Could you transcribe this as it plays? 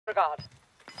Regard.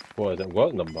 What is it?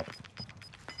 Work number?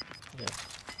 Yeah.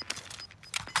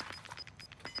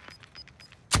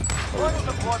 Final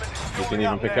deployment is You fueling didn't even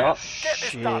up pick it now. up? Get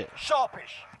this done.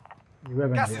 Sharpish. You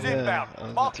haven't Gas yet. is Yeah, inbound. I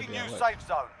was Marking meant to new be at safe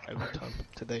zone. Overtime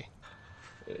today.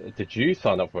 Did you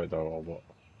sign up for it though, or what?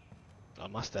 I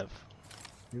must have.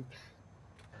 Oops.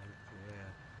 Yeah.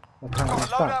 What time is it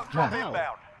Loadout start? drop Now.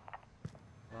 inbound.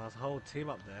 Well, there's a whole team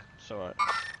up there. It's alright.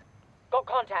 Got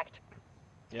contact.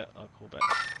 Yeah, I'll call back.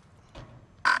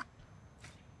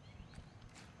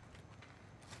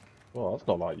 Well, that's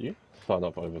not like you. Sign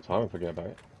up for overtime and forget about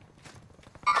it.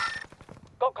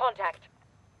 Got contact.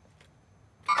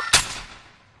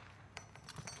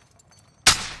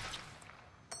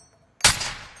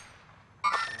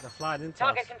 They're flying into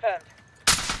Target us. confirmed.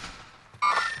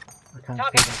 I can't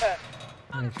Target see that.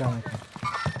 confirmed. Yeah, Jonathan.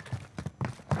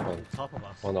 On, Top of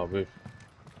us. on our roof.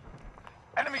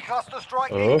 Enemy cluster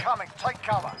strike Oh. incoming. Take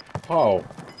cover. Oh!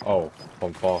 Oh,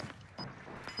 from far.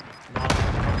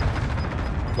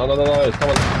 No,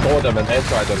 someone saw them and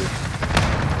airstrike them.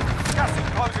 Gas is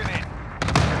closing in.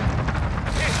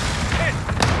 Hit.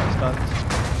 Stunned.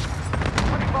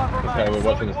 25 remain. Okay, we're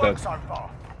watching Solid work this so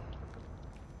far.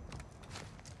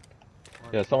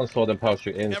 Yeah, someone saw them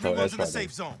parachute in, so Everyone's in the airstrike them.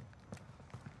 safe zone.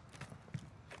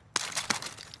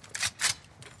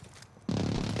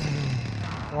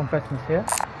 One person's here.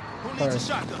 Who needs a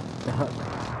Sorry. shotgun? The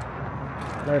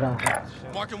hut. Load on.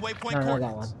 Marking waypoint No, not that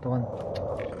coordinates. one.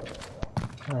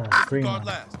 The one. Green Guard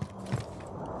one. last.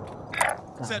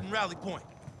 That Setting rally point.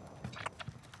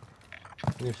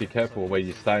 You need to be careful where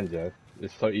you stand, yeah.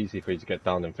 It's so easy for you to get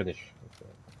down and finish.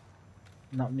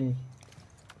 Not me.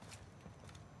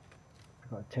 I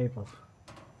got a table.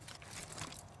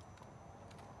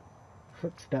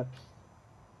 Footsteps.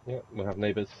 Yeah, we have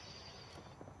neighbours.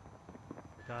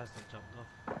 The guys that jumped off.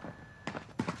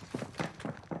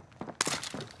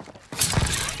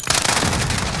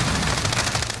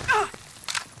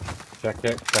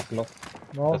 Jacket, gas mask.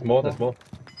 More. There's more, there's more.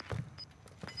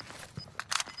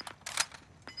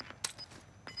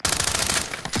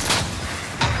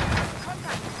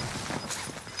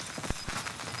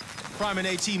 Prime and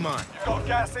AT mine. You got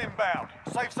gas inbound.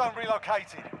 Safe zone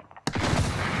relocated.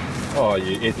 Oh,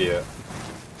 you idiot.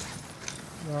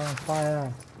 You're on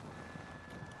fire.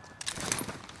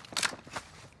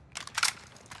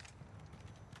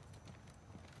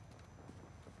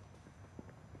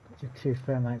 Your 2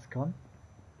 thermites gone.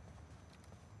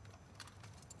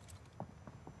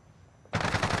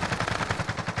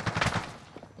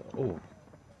 Oh,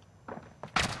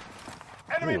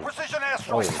 Enemy Ooh. precision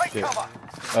airstrike. Oh, Take shit. cover.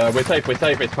 we're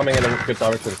safe, it's coming in a good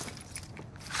direction.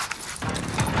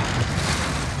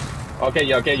 I'll get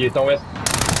you, don't worry.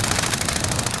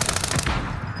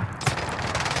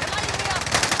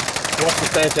 Watch the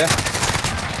stairs, yeah?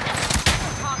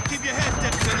 Keep your head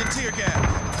steady on the tear gas.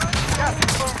 Gas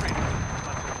is moving.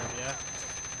 Yeah.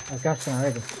 I've got some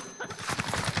already.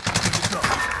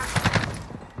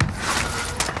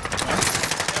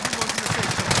 Everyone's in the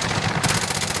safe zone.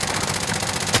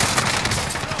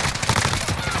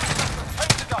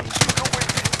 Take the Dutch. You can win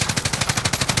this.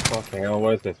 Fucking hell,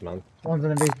 where's this, man? One's in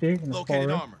the BP in the Located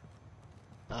storeroom. armor.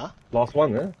 Huh? Last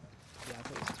one, yeah? Yeah, I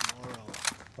thought it was tomorrow.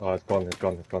 Oh, it's gone.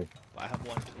 But I have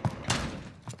one tomorrow.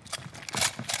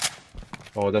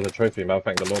 Oh, there's a trophy, man,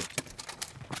 thank the Lord.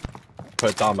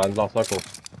 Put it down, man, last cycle.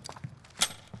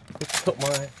 Just took my...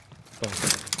 Oh.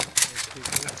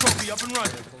 Trophy up and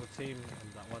running. There's all the team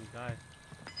and that one guy.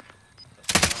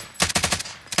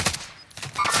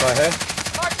 Right here?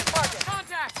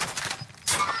 Contact!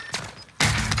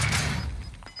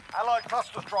 Allied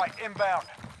cluster strike inbound.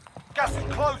 Gas is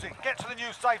closing. Get to the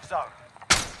new safe zone.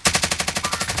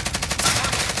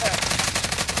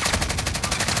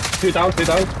 Two down,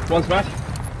 one smash.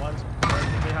 One's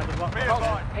behind the block. Be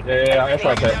advised. Yeah,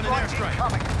 airstrike Down it. an airstrike.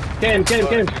 Incoming.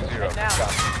 Game. 2-0.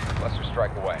 Copy. Cluster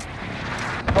strike away.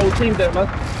 Whole team there, man.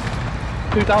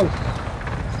 Two down.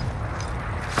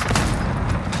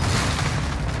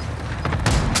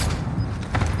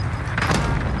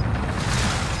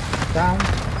 Down.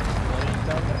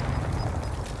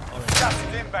 Gas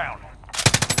is inbound.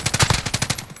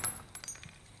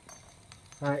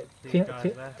 Right. Two guys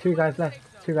left. 2 guys left.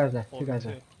 2 guys left. 2 guys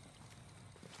left.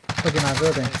 Look in our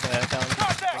building.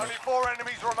 Only 4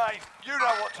 enemies remain. You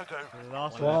know what to do. The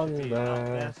last One one is there. up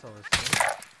there, so it's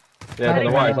Yeah,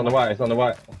 it's on the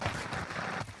right.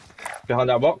 Behind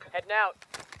that rock. Heading out.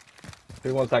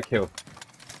 Who wants that kill?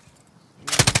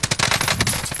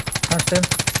 Punched him.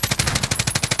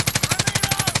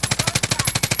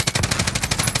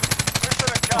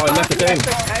 Oh, he left the game.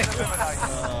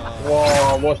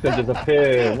 Whoa, watch them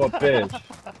disappear. What bitch.